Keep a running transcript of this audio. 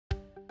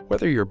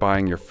Whether you're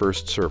buying your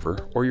first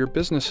server or your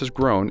business has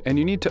grown and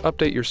you need to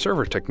update your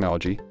server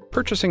technology,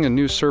 purchasing a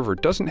new server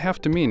doesn't have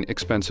to mean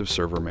expensive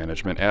server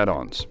management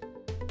add-ons.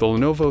 The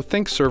Lenovo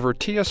ThinkServer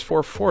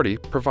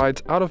TS440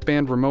 provides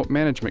out-of-band remote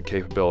management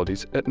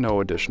capabilities at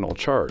no additional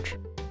charge.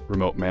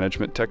 Remote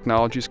management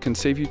technologies can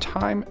save you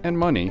time and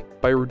money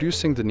by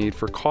reducing the need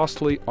for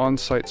costly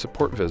on-site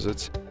support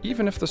visits,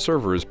 even if the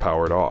server is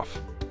powered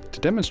off. To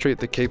demonstrate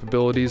the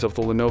capabilities of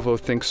the Lenovo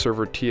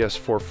ThinkServer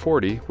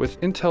TS440 with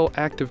Intel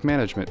Active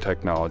Management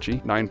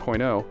Technology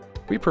 9.0,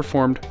 we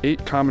performed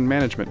 8 common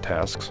management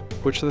tasks,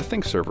 which the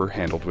ThinkServer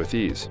handled with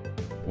ease.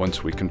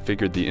 Once we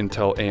configured the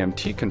Intel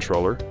AMT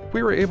controller,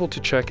 we were able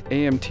to check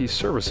AMT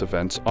service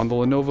events on the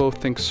Lenovo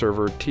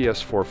ThinkServer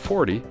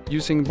TS440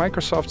 using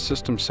Microsoft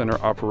System Center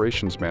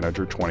Operations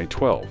Manager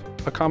 2012,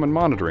 a common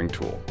monitoring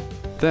tool.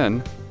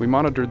 Then, we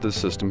monitored the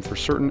system for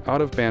certain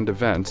out-of-band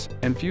events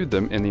and viewed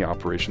them in the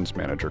Operations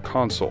Manager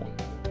console.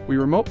 We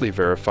remotely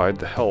verified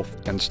the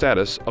health and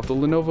status of the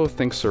Lenovo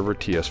ThinkServer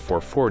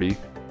TS440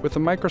 with the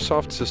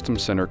Microsoft System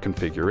Center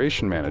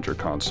Configuration Manager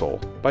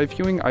console by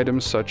viewing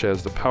items such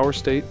as the power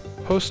state,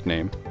 host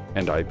name,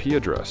 and IP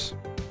address.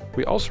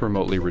 We also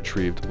remotely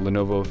retrieved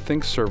Lenovo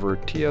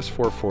ThinkServer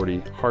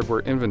TS440 hardware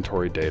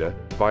inventory data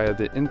via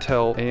the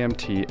Intel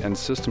AMT and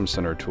System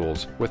Center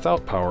tools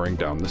without powering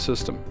down the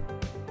system.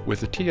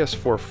 With the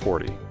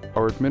TS440,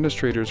 our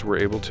administrators were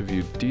able to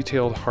view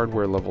detailed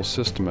hardware-level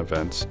system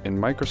events in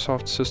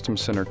Microsoft System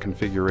Center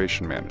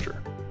Configuration Manager,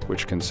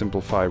 which can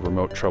simplify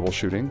remote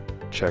troubleshooting,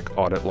 check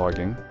audit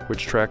logging,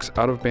 which tracks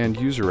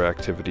out-of-band user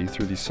activity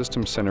through the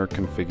System Center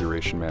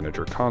Configuration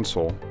Manager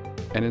console,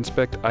 and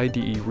inspect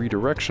IDE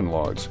redirection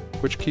logs,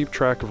 which keep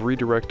track of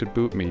redirected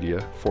boot media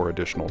for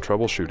additional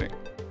troubleshooting.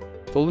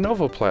 The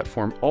Lenovo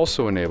platform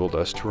also enabled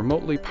us to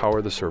remotely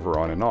power the server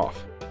on and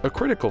off, a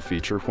critical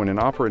feature when an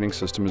operating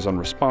system is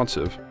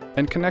unresponsive,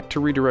 and connect to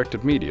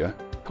redirected media,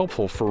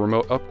 helpful for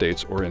remote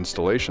updates or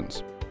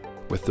installations.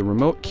 With the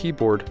remote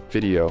keyboard,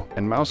 video,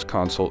 and mouse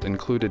console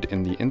included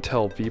in the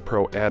Intel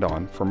vPro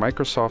add-on for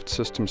Microsoft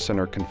System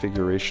Center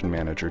Configuration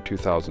Manager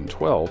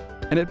 2012,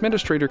 an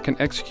administrator can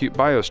execute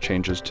BIOS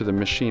changes to the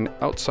machine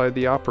outside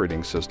the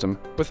operating system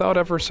without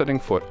ever setting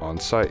foot on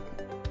site.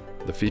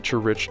 The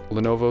feature-rich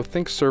Lenovo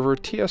ThinkServer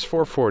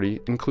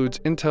TS440 includes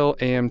Intel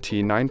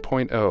AMT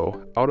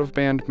 9.0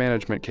 out-of-band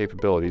management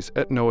capabilities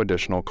at no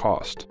additional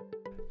cost.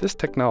 This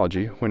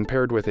technology, when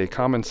paired with a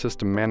common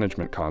system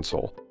management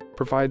console,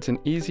 provides an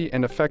easy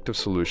and effective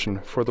solution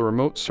for the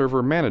remote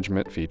server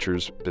management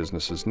features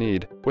businesses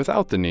need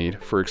without the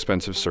need for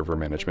expensive server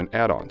management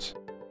add-ons.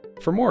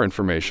 For more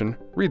information,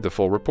 read the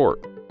full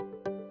report.